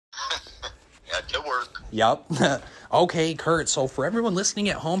Yeah, it did work. Yep. Okay, Kurt, so for everyone listening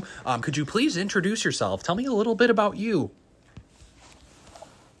at home, could you please introduce yourself? Tell me a little bit about you.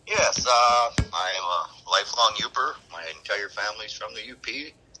 Yes, I'm a lifelong Uper. My entire family's from the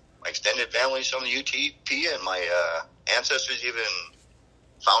UP. My extended family's from the UTP, and my ancestors even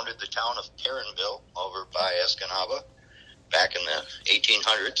founded the town of Perronville over by Escanaba back in the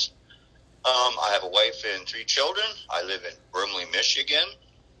 1800s. I have a wife and 3 children. I live in Brimley, Michigan.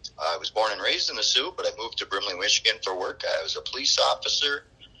 I was born and raised in the Sioux, but I moved to Brimley, Michigan for work. I was a police officer,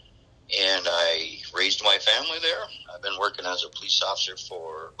 and I raised my family there. I've been working as a police officer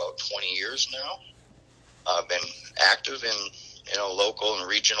for about 20 years now. I've been active in local and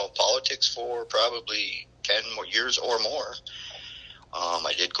regional politics for probably 10 more years or more.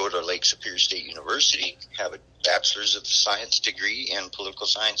 I did go to Lake Superior State University, have a bachelor's of science degree in political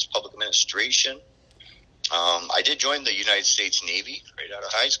science, public administration. I did join the United States Navy right out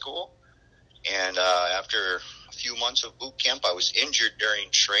of high school, and after a few months of boot camp, I was injured during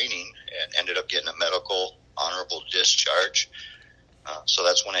training and ended up getting a medical honorable discharge. So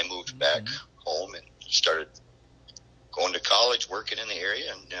that's when I moved back home and started going to college, working in the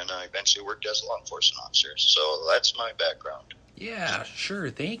area, and I eventually worked as a law enforcement officer. So that's my background. Yeah, sure.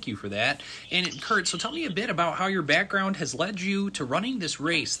 Thank you for that. And Kurt, so tell me a bit about how your background has led you to running this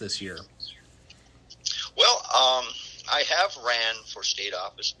race this year. Well, I have ran for state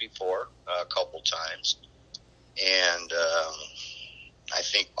office before a couple times, and I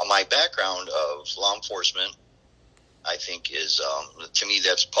think my background of law enforcement, I think, is to me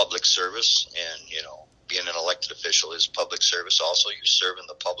that's public service, and being an elected official is public service. Also, you're serving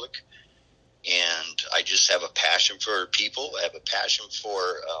the public, and I just have a passion for people. I have a passion for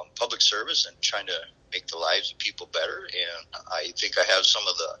public service and trying to make the lives of people better. And I think I have some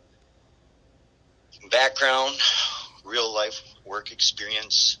of the background, real life work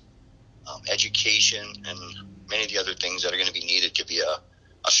experience, education, and many of the other things that are going to be needed to be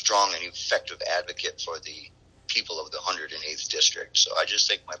a strong and effective advocate for the people of the 108th District. So I just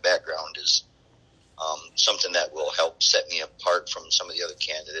think my background is something that will help set me apart from some of the other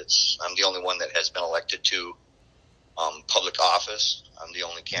candidates. I'm the only one that has been elected to public office. I'm the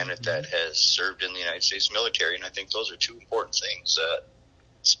only candidate that has served in the United States military, and I think those are 2 important things that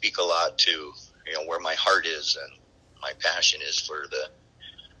speak a lot to where my heart is and my passion is for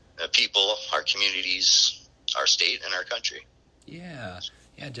the people, our communities, our state, and our country. Yeah,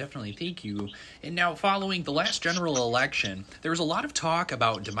 definitely. Thank you. And now, following the last general election, there was a lot of talk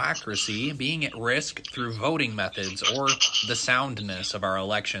about democracy being at risk through voting methods or the soundness of our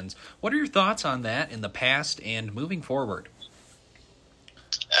elections. What are your thoughts on that in the past and moving forward?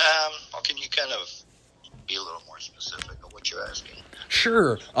 Can you kind of be a little more specific on what you're asking?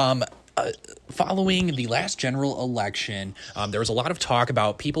 Sure. Following the last general election, there was a lot of talk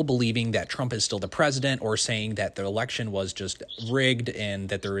about people believing that Trump is still the president or saying that the election was just rigged and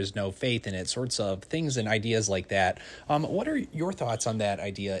that there is no faith in it, sorts of things and ideas like that. What are your thoughts on that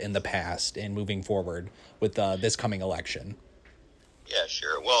idea in the past and moving forward with this coming election? Yeah,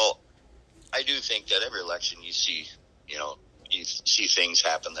 sure. Well, I do think that every election you see things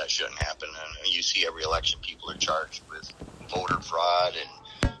happen that shouldn't happen. And you see every election people are charged with voter fraud and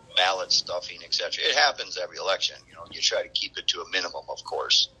ballot stuffing, etc. It happens every election. You try to keep it to a minimum, of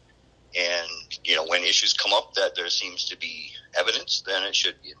course. And, when issues come up that there seems to be evidence, then it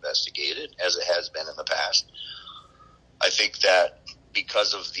should be investigated, as it has been in the past. I think that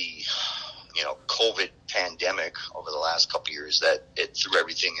because of the, COVID pandemic over the last couple of years, that it threw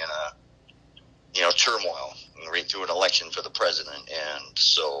everything in a, turmoil, right through an election for the president. And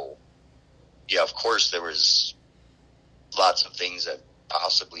so, yeah, of course, there was lots of things that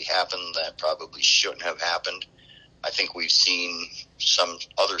possibly happened that probably shouldn't have happened. I think we've seen some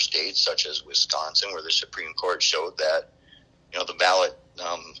other states, such as Wisconsin, where the Supreme Court showed that, the ballot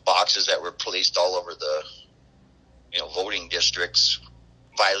boxes that were placed all over the, voting districts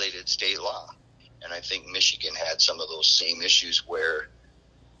violated state law. And I think Michigan had some of those same issues where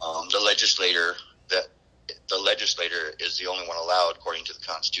the legislator is the only one allowed, according to the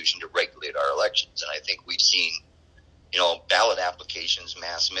Constitution, to regulate our elections. And I think we've seen, ballot applications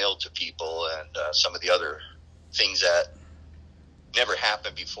mass mailed to people and some of the other things that never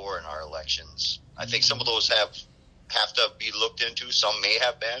happened before in our elections. I think some of those have to be looked into. Some may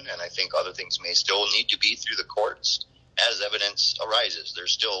have been, and I think other things may still need to be through the courts as evidence arises.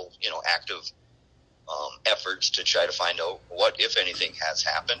 There's still, active efforts to try to find out what, if anything, has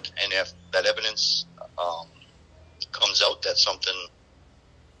happened. And if that evidence comes out that something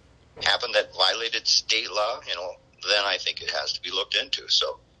happened that violated state law, then I think it has to be looked into.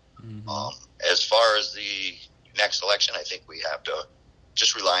 So as far as the next election, I think we have to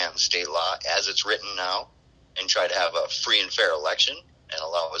just rely on state law as it's written now and try to have a free and fair election and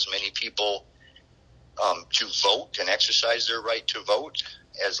allow as many people to vote and exercise their right to vote,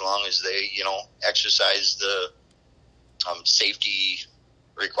 as long as they, exercise the safety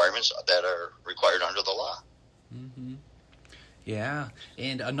requirements that are required under the law. Mm-hmm. Yeah,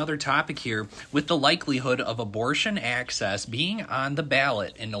 and another topic here, with the likelihood of abortion access being on the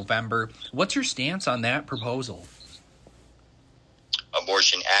ballot in November, what's your stance on that proposal?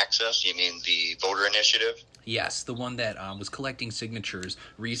 Abortion access, you mean the voter initiative? Yes, the one that was collecting signatures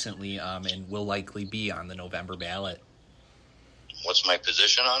recently and will likely be on the November ballot. What's my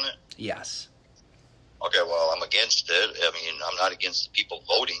position on it? Yes. Okay, well, I'm against it. I mean, I'm not against the people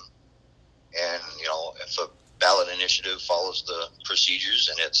voting. And, if a ballot initiative follows the procedures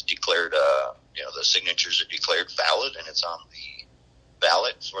and it's declared, the signatures are declared valid and it's on the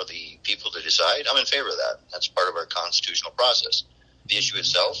ballot for the people to decide, I'm in favor of that. That's part of our constitutional process. The issue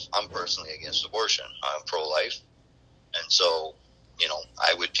itself, I'm personally against abortion. I'm pro-life. And so,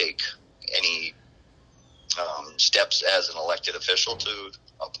 I would take any steps as an elected official to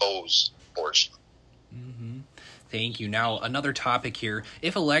oppose abortion. Mm-hmm. Thank you. Now, another topic here.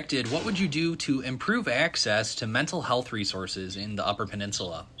 If elected, what would you do to improve access to mental health resources in the Upper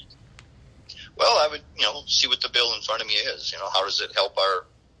Peninsula? Well, I would, see what the bill in front of me is. How does it help our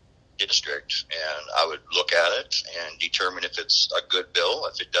district? And I would look at it and determine if it's a good bill,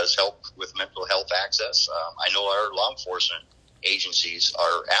 if it does help with mental health access. I know our law enforcement agencies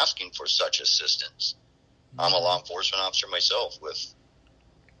are asking for such assistance. I'm a law enforcement officer myself with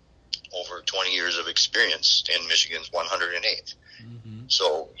over 20 years of experience in Michigan's 108th. Mm-hmm.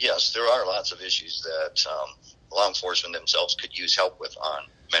 So, yes, there are lots of issues that law enforcement themselves could use help with on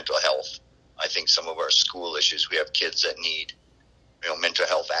mental health. I think some of our school issues, we have kids that need, mental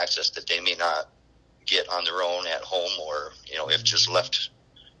health access that they may not get on their own at home or, if just left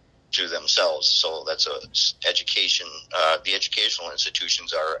to themselves. So that's education. The educational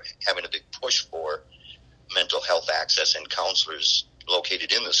institutions are having a big push for mental health access and counselors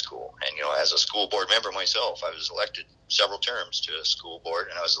located in the school. And, as a school board member myself, I was elected several terms to a school board,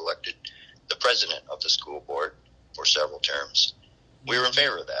 and I was elected the president of the school board for several terms. We were in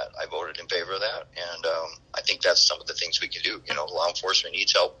favor of that. I voted in favor of that, and I think that's some of the things we can do. Law enforcement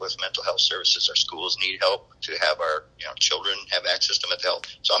needs help with mental health services. Our schools need help to have our children have access to mental health.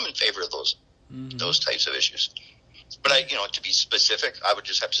 So I'm in favor of those types of issues. But to be specific, I would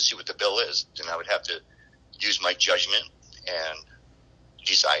just have to see what the bill is, and I would have to use my judgment and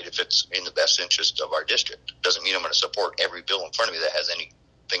decide if it's in the best interest of our district. Doesn't mean I'm going to support every bill in front of me that has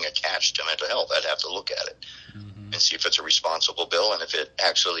anything attached to mental health. I'd have to look at it and see if it's a responsible bill and if it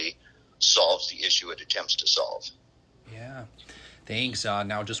actually solves the issue it attempts to solve. Yeah. Thanks.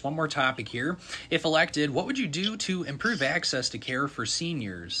 Now, just one more topic here. If elected, what would you do to improve access to care for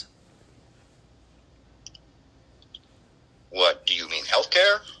seniors? What, do you mean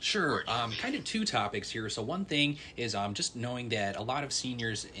healthcare? Sure. Kind of two topics here. So one thing is just knowing that a lot of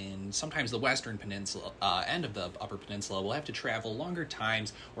seniors in sometimes the Western Peninsula, end of the Upper Peninsula, will have to travel longer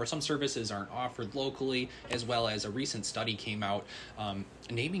times, or some services aren't offered locally, as well as a recent study came out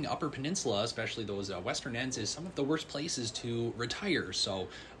naming Upper Peninsula, especially those western ends, as some of the worst places to retire. So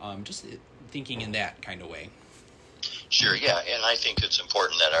just thinking in that kind of way. Sure, yeah. And I think it's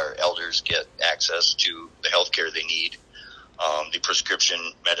important that our elders get access to the healthcare they need. The prescription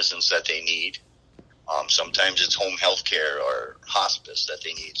medicines that they need. Sometimes it's home health care or hospice that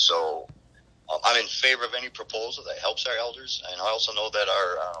they need. So I'm in favor of any proposal that helps our elders. And I also know that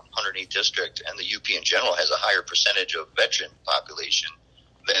our 108th district and the UP in general has a higher percentage of veteran population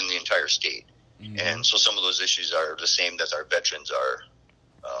than the entire state. Mm-hmm. And so some of those issues are the same that our veterans are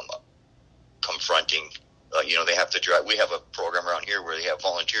confronting. They have to drive. We have a program around here where they have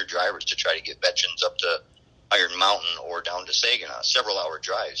volunteer drivers to try to get veterans up to Iron Mountain or down to Saginaw, several-hour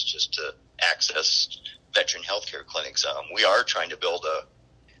drives just to access veteran healthcare clinics. We are trying to build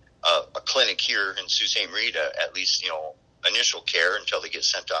a clinic here in Sault Ste. Rita, at least, initial care until they get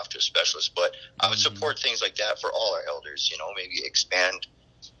sent off to a specialist. But I would support things like that for all our elders, maybe expand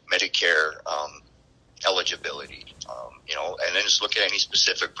Medicare eligibility, and then just look at any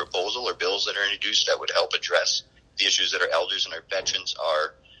specific proposal or bills that are introduced that would help address the issues that our elders and our veterans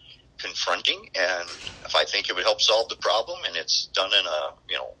are confronting. And if I think it would help solve the problem and it's done in a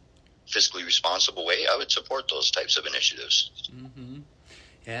fiscally responsible way, I would support those types of initiatives. Mm-hmm.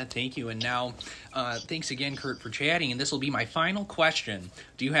 Yeah, thank you. And now, thanks again, Kurt, for chatting. And this will be my final question.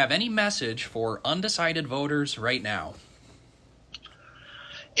 Do you have any message for undecided voters right now?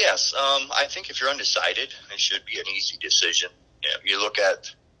 Yes, I think if you're undecided, it should be an easy decision. You look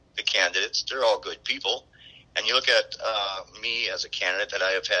at the candidates; they're all good people. And you look at me as a candidate that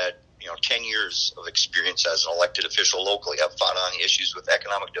I have had, 10 years of experience as an elected official locally. I've fought on issues with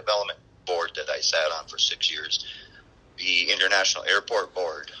Economic Development Board that I sat on for 6 years. The International Airport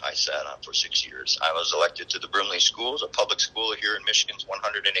Board I sat on for 6 years. I was elected to the Brimley Schools, a public school here in Michigan's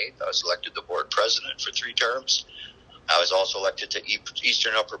 108th. I was elected the board president for 3 terms. I was also elected to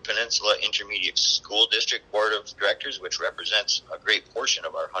Eastern Upper Peninsula Intermediate School District Board of Directors, which represents a great portion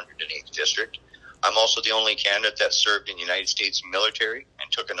of our 108th district. I'm also the only candidate that served in the United States military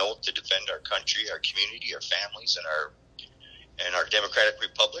and took an oath to defend our country, our community, our families, and our democratic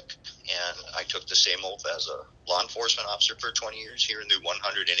republic. And I took the same oath as a law enforcement officer for 20 years here in the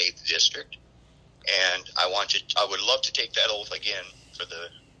 108th district. And I would love to take that oath again for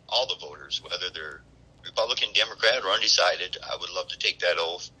all the voters, whether they're Republican, Democrat, or undecided. I would love to take that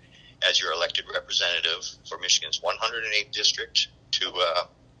oath as your elected representative for Michigan's 108th district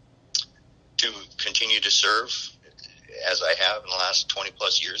to continue to serve as I have in the last 20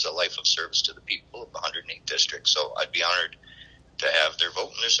 plus years, a life of service to the people of the 108th district. So I'd be honored to have their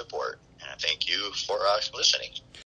vote and their support. And I thank you for listening.